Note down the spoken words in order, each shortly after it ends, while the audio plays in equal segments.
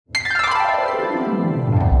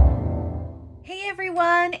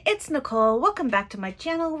everyone, it's Nicole. Welcome back to my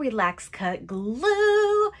channel, Relax Cut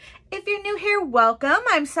Glue. If you're new here, welcome.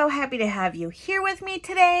 I'm so happy to have you here with me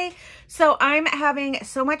today. So I'm having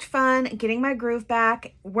so much fun getting my groove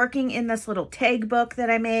back, working in this little tag book that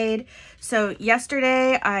I made. So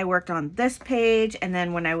yesterday I worked on this page, and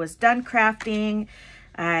then when I was done crafting,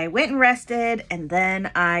 I went and rested, and then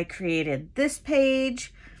I created this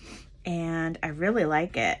page, and I really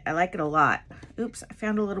like it. I like it a lot. Oops, I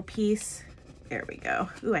found a little piece. There we go.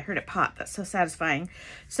 Ooh, I heard it pop. That's so satisfying.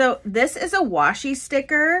 So this is a washi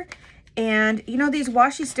sticker. And you know, these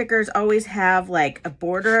washi stickers always have like a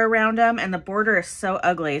border around them, and the border is so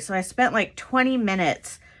ugly. So I spent like 20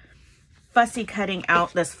 minutes fussy cutting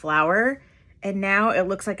out this flower, and now it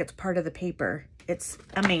looks like it's part of the paper. It's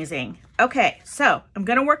amazing. Okay, so I'm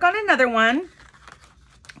gonna work on another one.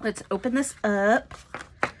 Let's open this up.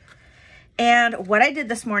 And what I did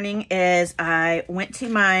this morning is I went to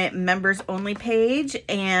my members only page,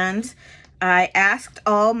 and I asked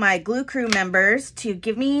all my glue crew members to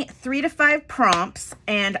give me 3 to 5 prompts,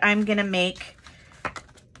 and I'm gonna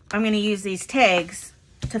use these tags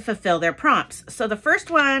to fulfill their prompts. So the first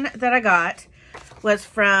one that I got was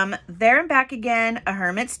from There and Back Again, A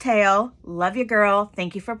Hermit's Tale. Love you, girl.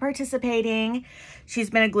 Thank you for participating. She's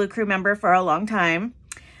been a glue crew member for a long time.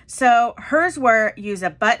 So hers were: use a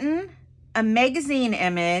button, a magazine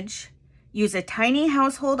image, use a tiny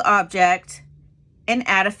household object, and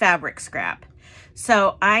add a fabric scrap.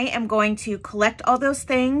 So I am going to collect all those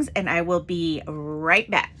things, and I will be right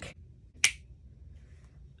back.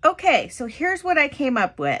 Okay, so here's what I came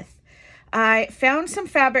up with. I found some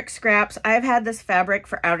fabric scraps. I've had this fabric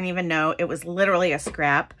for, I don't even know, it was literally a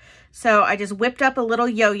scrap. So I just whipped up a little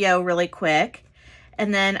yo-yo really quick.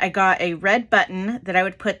 And then I got a red button that I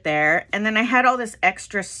would put there. And then I had all this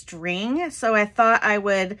extra string, so I thought I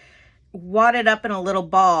would wad it up in a little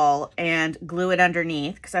ball and glue it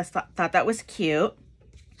underneath, because I thought that was cute.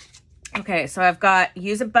 Okay, so I've got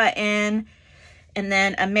use a button and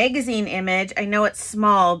then a magazine image. I know it's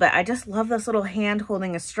small, but I just love this little hand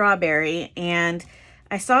holding a strawberry. And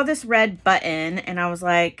I saw this red button and I was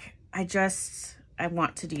like, I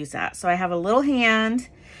want to use that. So I have a little hand.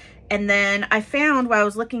 And then I found, while I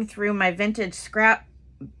was looking through my vintage scrap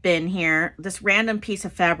bin here, this random piece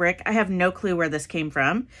of fabric. I have no clue where this came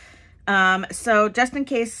from. So just in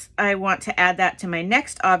case I want to add that to my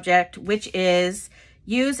next object, which is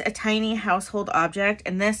use a tiny household object.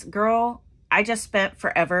 And this, girl, I just spent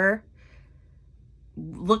forever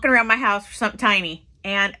looking around my house for something tiny.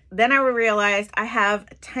 And then I realized I have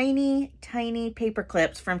tiny, tiny paper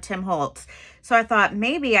clips from HOLTZ. So I thought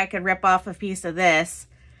maybe I could rip off a piece of this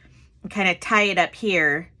and kind of tie it up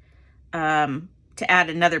here to add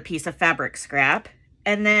another piece of fabric scrap.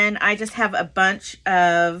 And then I just have a bunch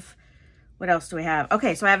of, what else do we have?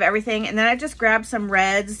 Okay, so I have everything. And then I just grabbed some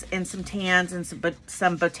reds and some tans and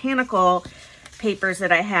some botanical papers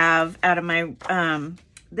that I have out of my,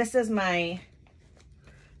 this is my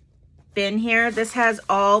bin here. This has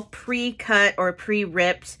all pre-cut or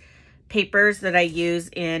pre-ripped papers that I use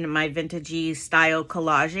in my vintagey style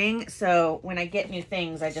collaging. So when I get new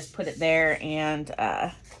things, I just put it there, and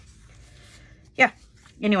yeah,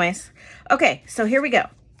 anyways. Okay, so here we go.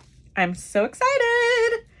 I'm so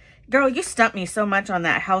excited. Girl, you stumped me so much on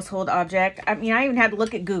that household object. I mean, I even had to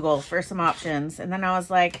look at Google for some options, and then I was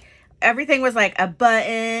like, everything was like a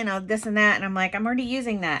button, oh, this and that, and I'm like, I'm already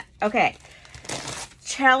using that. Okay,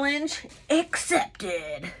 challenge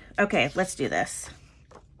accepted. Okay, let's do this.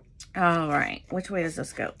 All right, which way does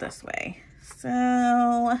this go? This way. So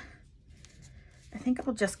I think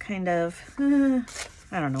I'll just kind of,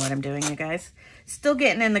 I don't know what I'm doing, you guys. Still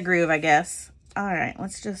getting in the groove, I guess. All right,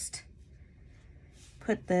 let's just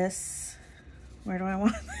put this, where do I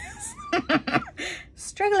want this?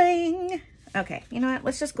 Struggling. Okay, you know what?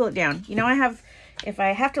 Let's just glue it down. You know, if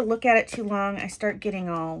I have to look at it too long, I start getting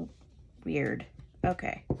all weird.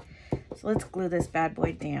 Okay, so let's glue this bad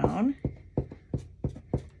boy down.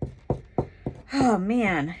 Oh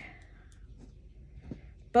man,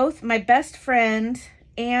 both my best friend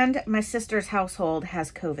and my sister's household has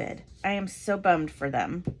COVID. I am so bummed for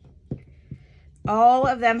them. All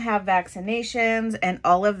of them have vaccinations, and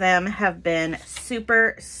all of them have been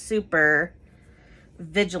super, super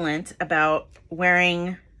vigilant about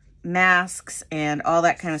wearing masks and all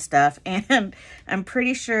that kind of stuff. And I'm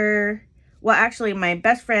pretty sure, well, actually, my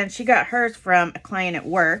best friend, she got hers from a client at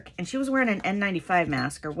work, and she was wearing an N95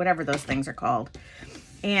 mask or whatever those things are called.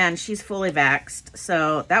 And she's fully vaxxed,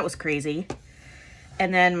 so that was crazy.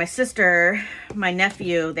 And then my sister, my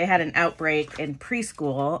nephew, they had an outbreak in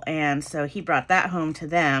preschool, and so he brought that home to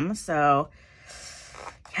them. So,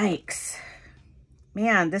 yikes.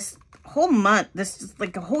 Man, this whole month, this is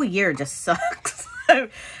like a whole year just sucks.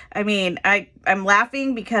 I mean, I'm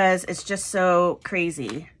laughing because it's just so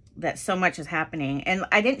crazy that so much is happening. And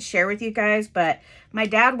I didn't share with you guys, but my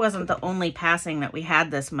dad wasn't the only passing that we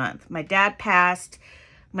had this month. My dad passed,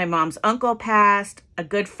 my mom's uncle passed, a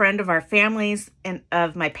good friend of our families and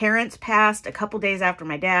of my parents passed a couple days after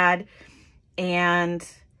my dad. And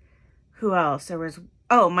who else? There was,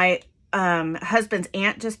 oh, my husband's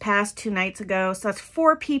aunt just passed 2 nights ago. So that's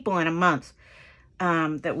 4 people in a month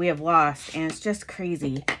that we have lost, and it's just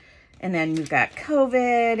crazy. And then we've got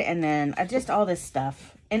COVID, and then just all this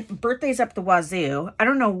stuff. And birthdays up the wazoo. I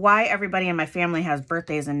don't know why everybody in my family has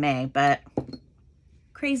birthdays in May, but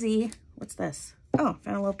crazy. What's this? Oh,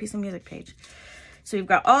 found a little piece of music page. So we've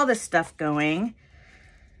got all this stuff going.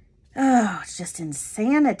 Oh, it's just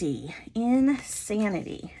insanity.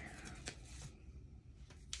 Insanity.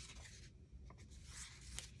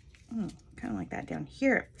 Kind of like that down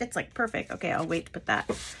here. It fits like perfect. Okay, I'll wait to put that.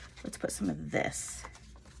 Let's put some of this.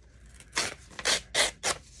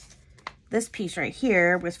 This piece right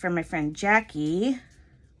here was from my friend Jackie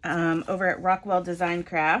over at Rockwell Design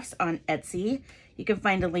Crafts on Etsy. You can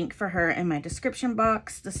find a link for her in my description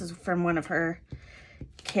box. This is from one of her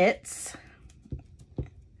kits.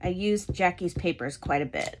 I use Jackie's papers quite a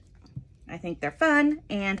bit. I think they're fun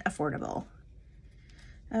and affordable.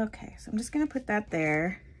 Okay, so I'm just going to put that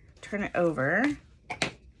there. Turn it over.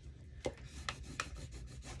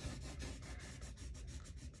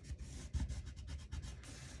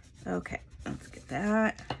 Okay, let's get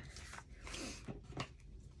that. Cut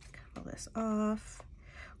all this off.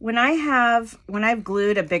 When I've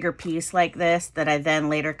glued a bigger piece like this that I then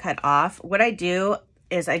later cut off, what I do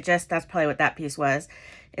is that's probably what that piece was,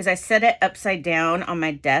 is I set it upside down on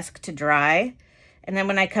my desk to dry. And then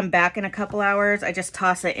when I come back in a couple hours, I just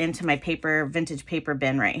toss it into my vintage paper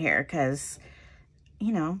bin right here. Because,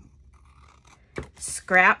 you know,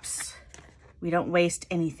 scraps, we don't waste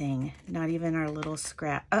anything. Not even our little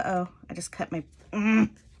scrap. Uh-oh, I just cut my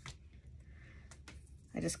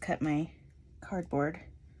cardboard.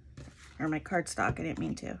 Or my cardstock, I didn't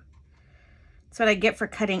mean to. That's what I get for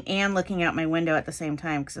cutting and looking out my window at the same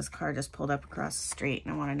time. Because this car just pulled up across the street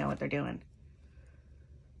and I want to know what they're doing.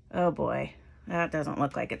 Oh boy. That doesn't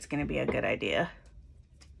look like it's going to be a good idea.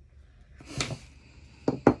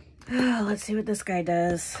 Oh, let's see what this guy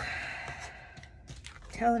does.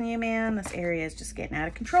 I'm telling you, man, this area is just getting out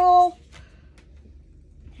of control.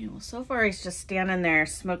 Yeah, well, so far he's just standing there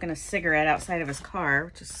smoking a cigarette outside of his car,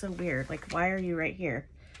 which is so weird. Like, why are you right here?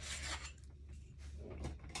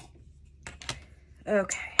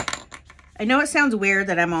 Okay. I know it sounds weird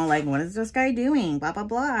that I'm all like, what is this guy doing? Blah, blah,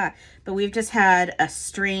 blah. But we've just had a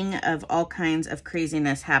string of all kinds of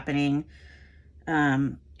craziness happening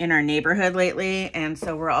in our neighborhood lately. And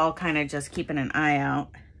so we're all kind of just keeping an eye out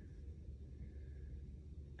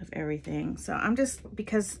of everything. So I'm just,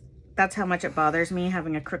 because that's how much it bothers me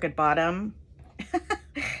having a crooked bottom.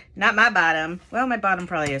 Not my bottom. Well, my bottom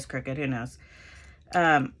probably is crooked. Who knows?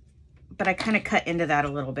 But I kind of cut into that a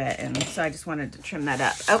little bit, and so I just wanted to trim that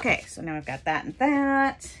up. Okay, so now I've got that and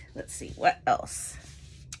that. Let's see, what else?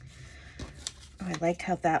 Oh, I liked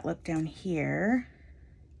how that looked down here,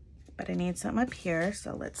 but I need something up here,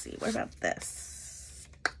 so let's see. What about this?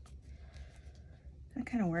 That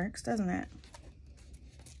kind of works, doesn't it?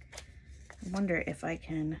 I wonder if I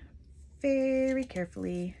can very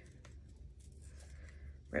carefully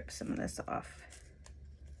rip some of this off.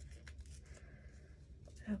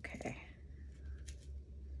 Okay.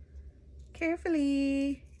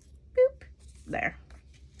 Carefully. Boop. There.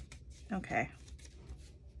 Okay.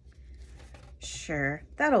 Sure.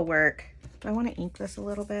 That'll work. Do I want to ink this a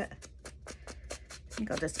little bit? I think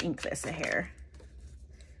I'll just ink this a hair.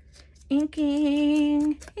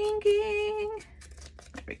 Inking. Inking.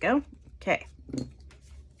 There we go. Okay.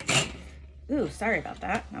 Ooh, sorry about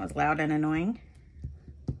that. That was loud and annoying.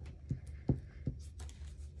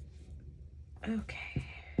 Okay.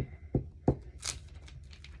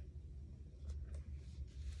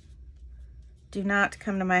 Do not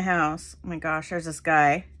come to my house. Oh my gosh, there's this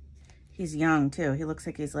guy. He's young too. He looks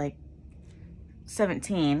like he's like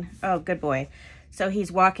 17. Oh, good boy. So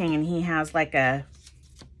he's walking and he has like a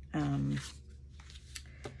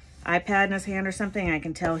iPad in his hand or something. I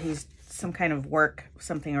can tell he's some kind of work,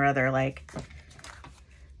 something or other, like,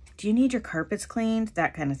 do you need your carpets cleaned?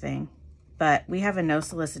 That kind of thing. But we have a no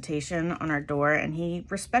solicitation on our door and he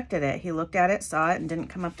respected it. He looked at it, saw it, and didn't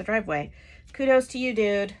come up the driveway. Kudos to you,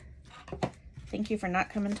 dude. Thank you for not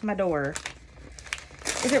coming to my door.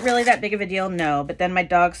 Is it really that big of a deal? No, but then my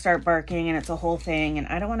dogs start barking and it's a whole thing and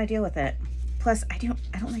I don't want to deal with it. Plus, I don't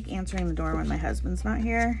like answering the door when my husband's not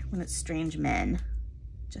here, when it's strange men.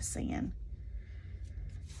 Just saying.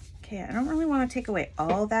 Okay, I don't really want to take away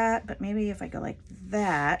all that, but maybe if I go like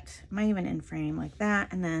that, I might even in frame like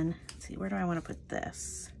that, and then, let's see, where do I want to put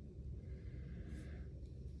this?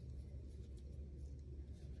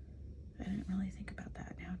 I didn't really think about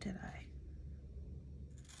that now, did I?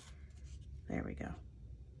 There we go.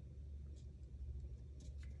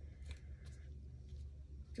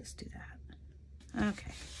 Just do that.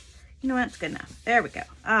 Okay. You know what? It's good enough. There we go.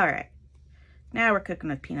 All right. Now we're cooking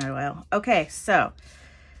with peanut oil. Okay, so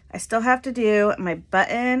I still have to do my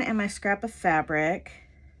button and my scrap of fabric.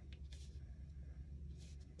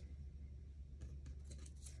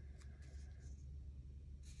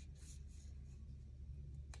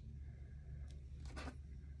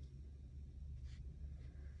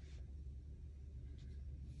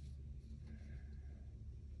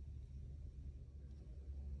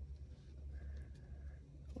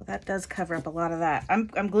 Well, that does cover up a lot of that. I'm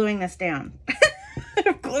gluing this down.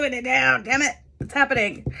 I'm gluing it down. Damn it. What's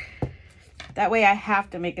happening? That way I have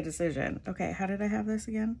to make a decision. Okay, how did I have this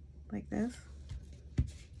again? Like this?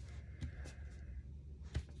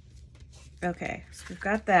 Okay, so we've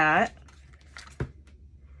got that.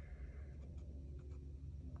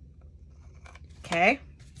 Okay.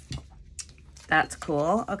 That's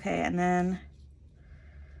cool. Okay, and then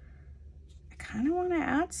I kind of want to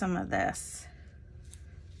add some of this.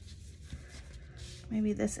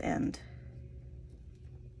 Maybe this end.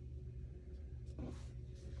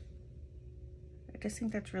 I just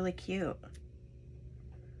think that's really cute.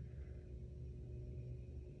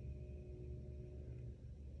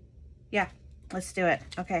 Yeah, let's do it.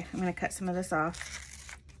 Okay, I'm gonna cut some of this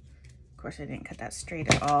off. Of course, I didn't cut that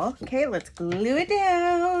straight at all. Okay, let's glue it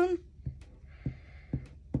down.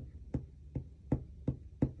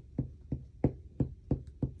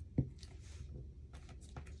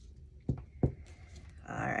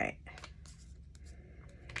 All right.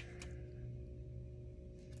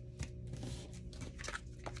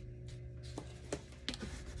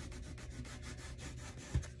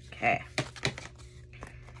 Okay.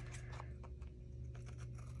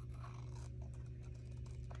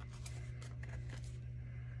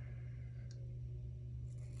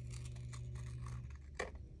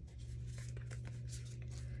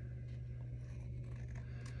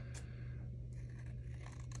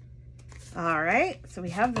 All right, so we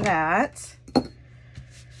have that.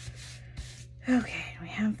 Okay, we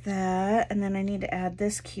have that, and then I need to add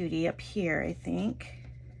this cutie up here, I think.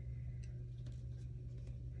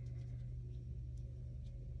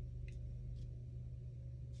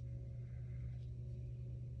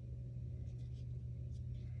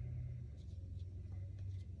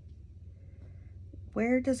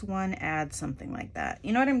 Where does one add something like that?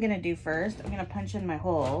 You know what I'm gonna do first? I'm gonna punch in my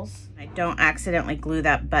holes. I don't accidentally glue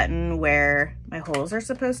that button where my holes are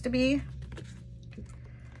supposed to be.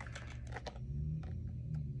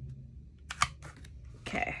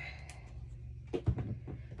 Okay.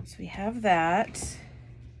 So we have that.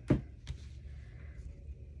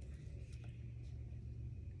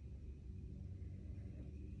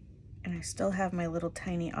 And I still have my little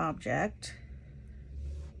tiny object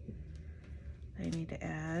I need to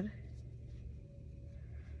add.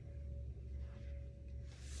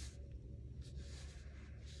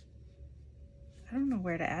 I don't know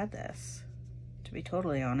where to add this, to be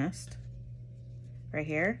totally honest. Right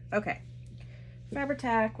here? Okay.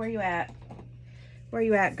 Fabri-Tac, where you at? Where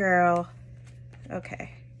you at, girl?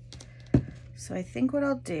 Okay. So I think what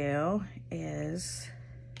I'll do is,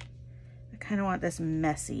 I kind of want this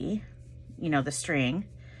messy, you know, the string.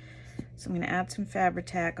 So I'm going to add some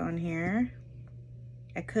Fabri-Tac on here.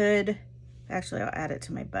 I could, actually I'll add it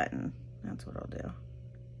to my button. That's what I'll do.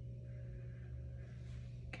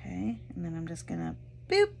 Okay, and then I'm just gonna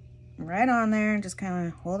boop right on there and just kind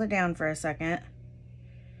of hold it down for a second.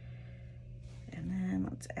 And then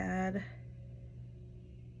let's add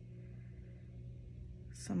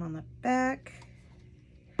some on the back.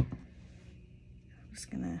 I'm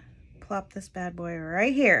just gonna plop this bad boy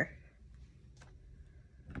right here.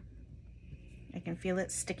 I can feel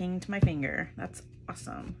it sticking to my finger. That's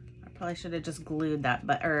awesome. I probably should have just glued that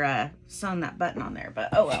or sewn that button on there, but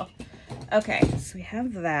oh well. Okay, so we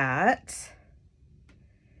have that.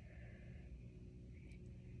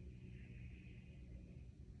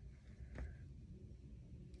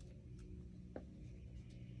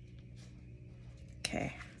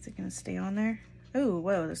 Okay, is it gonna stay on there? Oh,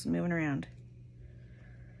 whoa, this is moving around.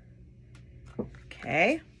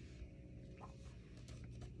 Okay.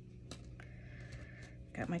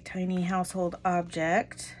 Got my tiny household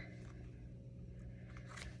object.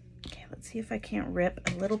 Okay, let's see if I can't rip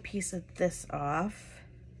a little piece of this off.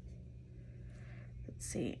 Let's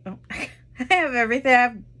see. Oh, I I have everything. I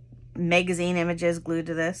have magazine images glued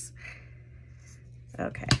to this.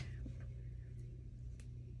 Okay.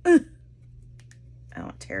 Oh,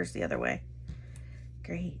 it tears the other way.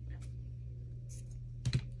 Great.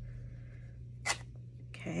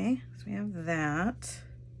 Okay, so we have that.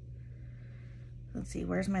 Let's see,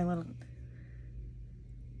 where's my little...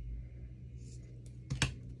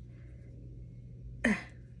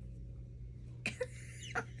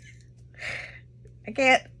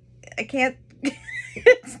 I can't,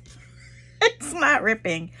 it's not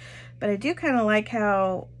ripping, but I do kind of like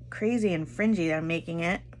how crazy and fringy I'm making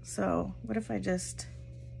it. So what if I just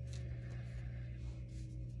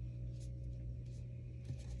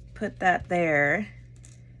put that there?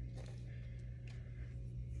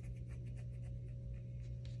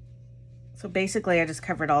 So basically I just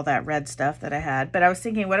covered all that red stuff that I had, but I was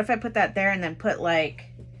thinking, what if I put that there and then put like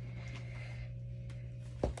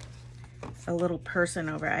a little person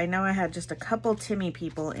over it? I know I had just a couple Timmy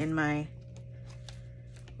people in my,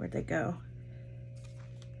 where'd they go?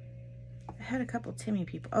 I had a couple Timmy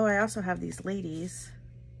people. Oh, I also have these ladies.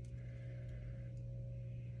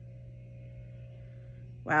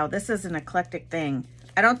 Wow, this is an eclectic thing.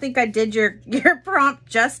 I don't think I did your prompt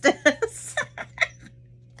justice.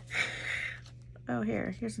 Oh,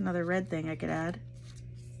 here's another red thing I could add.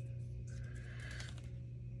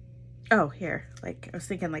 Oh, here, like, I was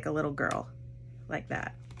thinking like a little girl, like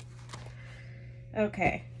that.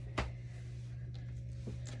 Okay.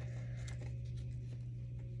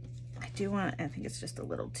 I think it's just a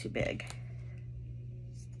little too big.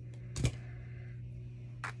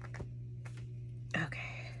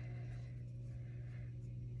 Okay.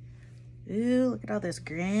 Ooh, look at all this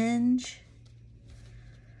grunge.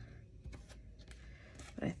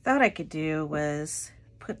 What I thought I could do was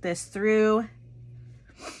put this through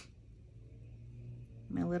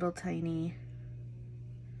my little tiny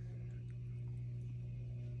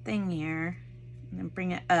thing here and then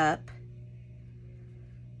bring it up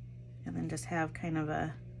and then just have kind of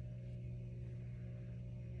a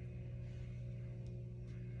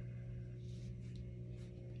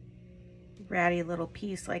ratty little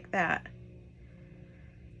piece like that.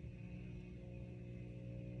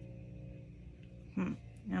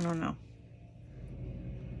 I don't know.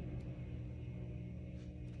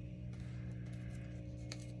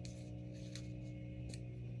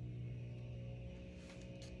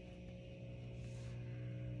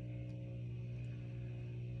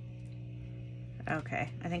 Okay,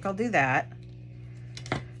 I think I'll do that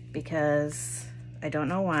because I don't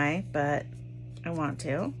know why, but I want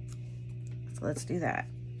to. So let's do that.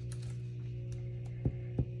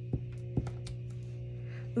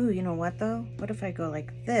 Ooh, you know what though? What if I go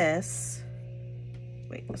like this?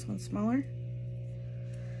 Wait, this one's smaller?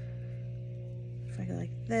 If I go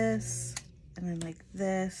like this, and then like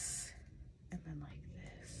this, and then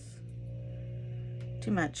like this.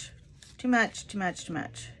 Too much. Too much, too much, too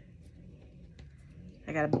much.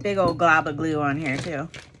 I got a big old glob of glue on here too.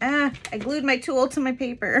 Ah, I glued my tool to my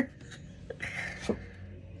paper.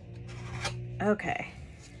 Okay.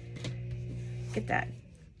 Get that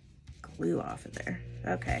glue off of there.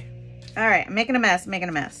 Okay. All right, I'm making a mess, I'm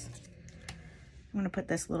gonna put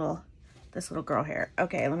this little girl here.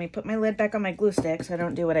 Okay, let me put my lid back on my glue stick so I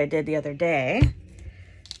don't do what I did the other day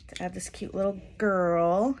to add this cute little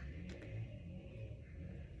girl.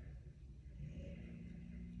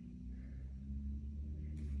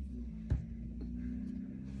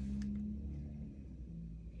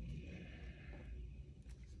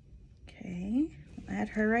 Okay, I'll add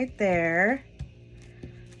her right there.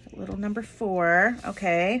 Little number 4.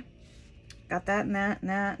 Okay, got that and that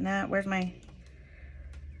and that and that. Where's my...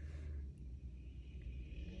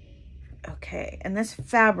 Okay, and this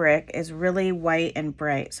fabric is really white and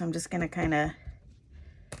bright, so I'm just gonna kind of,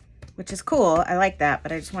 which is cool, I like that,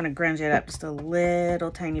 but I just want to grunge it up just a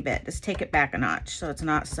little tiny bit. Just take it back a notch so it's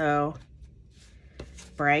not so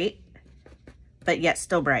bright, but yet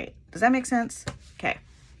still bright. Does that make sense? Okay.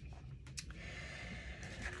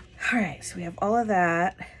 All right, so we have all of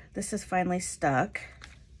that. This is finally stuck.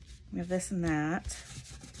 We have this and that.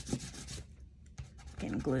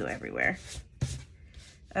 Getting glue everywhere.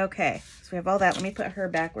 Okay, so we have all that. Let me put her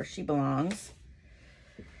back where she belongs.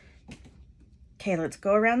 Okay, let's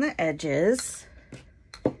go around the edges.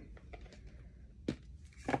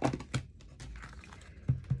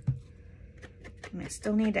 And I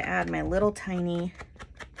still need to add my little tiny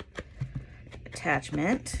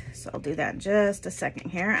attachment. So I'll do that in just a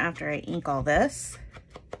second here after I ink all this.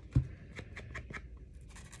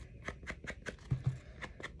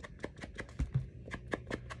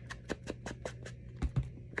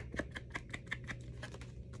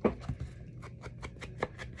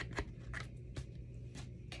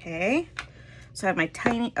 Okay, so I have my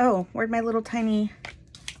tiny, oh, where'd my little tiny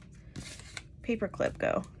paper clip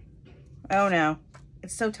go? Oh no,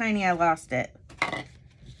 it's so tiny I lost it.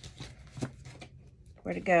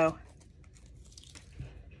 Where'd it go?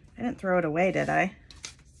 I didn't throw it away, did I?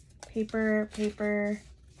 Paper, paper.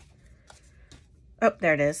 Oh,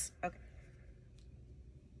 there it is. Okay.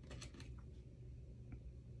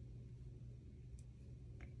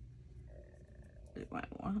 Do I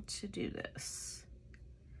want to do this?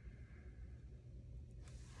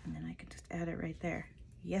 And then I can just add it right there.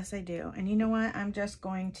 Yes, I do. And you know what? I'm just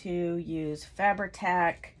going to use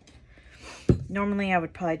Fabri-Tac. Normally I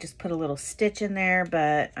would probably just put a little stitch in there,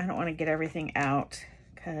 but I don't want to get everything out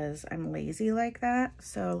because I'm lazy like that.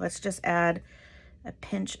 So let's just add a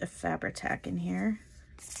pinch of Fabri-Tac in here.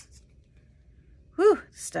 Whew,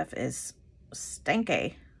 stuff is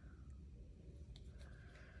stanky.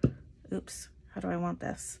 Oops, how do I want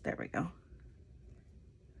this? There we go.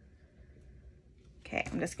 Okay,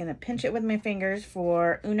 I'm just gonna pinch it with my fingers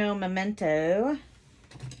for uno momento.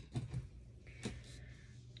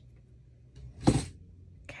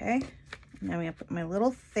 Okay, now I'm gonna put my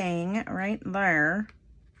little thing right there.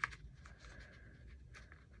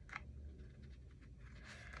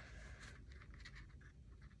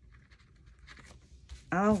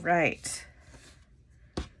 All right.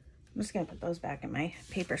 I'm just gonna put those back in my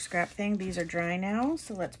paper scrap thing. These are dry now,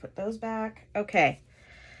 so let's put those back. Okay.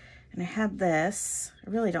 And I had this. I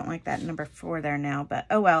really don't like that number 4 there now, but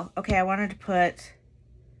oh well. Okay, I wanted to put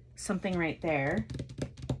something right there.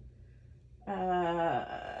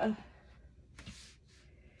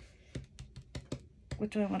 What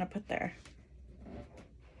do I want to put there?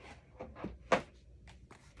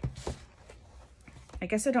 I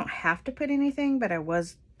guess I don't have to put anything, but I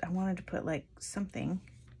wanted to put like something.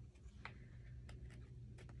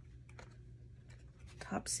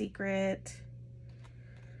 Top secret.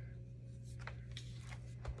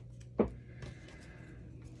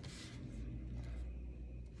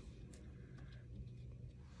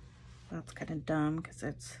 Well, it's kind of dumb because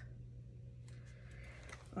it's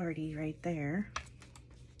already right there.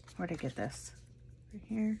 Where'd I get this? Right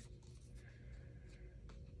here.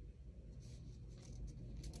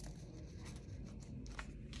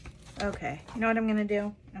 Okay, you know what I'm gonna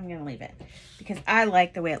do? I'm gonna leave it because I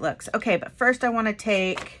like the way it looks. Okay, but first I wanna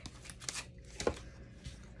take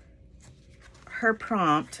her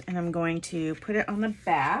prompt and I'm going to put it on the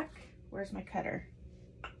back. Where's my cutter?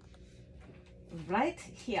 Right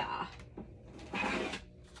here.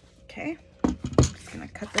 Okay, I'm just gonna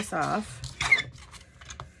cut this off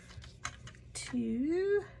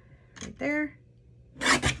to right there.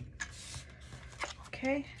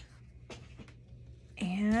 Okay,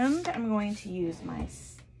 and I'm going to use my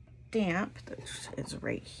stamp that is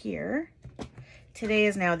right here. Today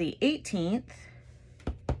is now the 18th.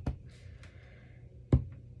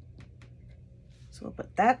 So we'll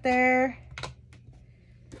put that there.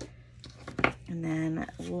 And then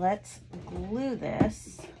let's glue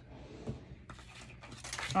this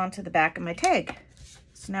onto the back of my tag.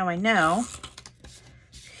 So now I know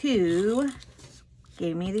who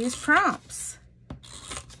gave me these prompts.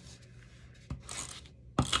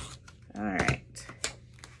 All right.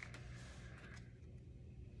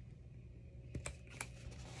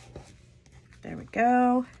 There we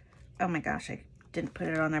go. Oh my gosh, I didn't put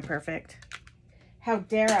it on there perfect. How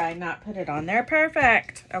dare I not put it on there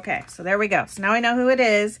perfect? Okay, so there we go. So now I know who it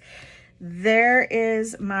is. There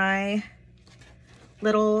is my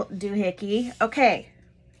little doohickey. Okay,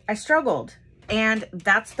 I struggled. And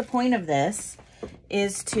that's the point of this,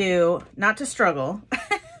 is to, not to struggle.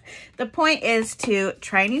 The point is to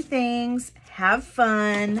try new things, have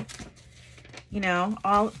fun, you know,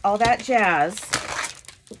 all that jazz.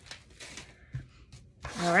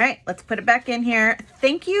 All right, let's put it back in here.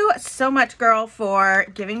 Thank you so much, girl, for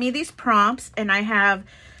giving me these prompts. And I have,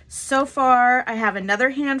 so far, I have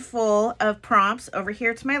another handful of prompts over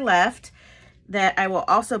here to my left that I will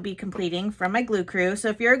also be completing from my Glue Crew. So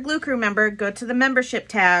if you're a Glue Crew member, go to the membership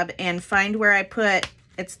tab and find where I put,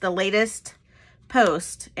 it's the latest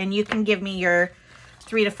post, and you can give me your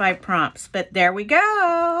 3 to 5 prompts. But there we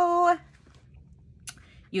go.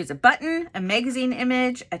 Use a button, a magazine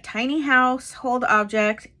image, a tiny household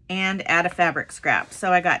object, and add a fabric scrap.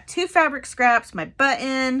 So I got 2 fabric scraps, my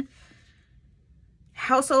button.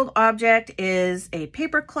 Household object is a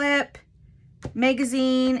paper clip,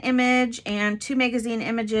 magazine image, and 2 magazine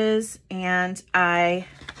images, and I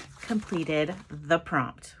completed the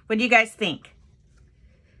prompt. What do you guys think?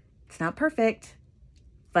 It's not perfect,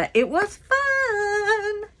 but it was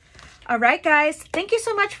fun. All right, guys, thank you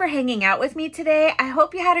so much for hanging out with me today. I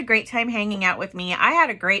hope you had a great time hanging out with me. I had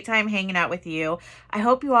a great time hanging out with you. I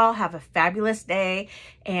hope you all have a fabulous day.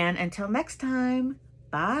 And until next time,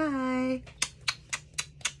 bye.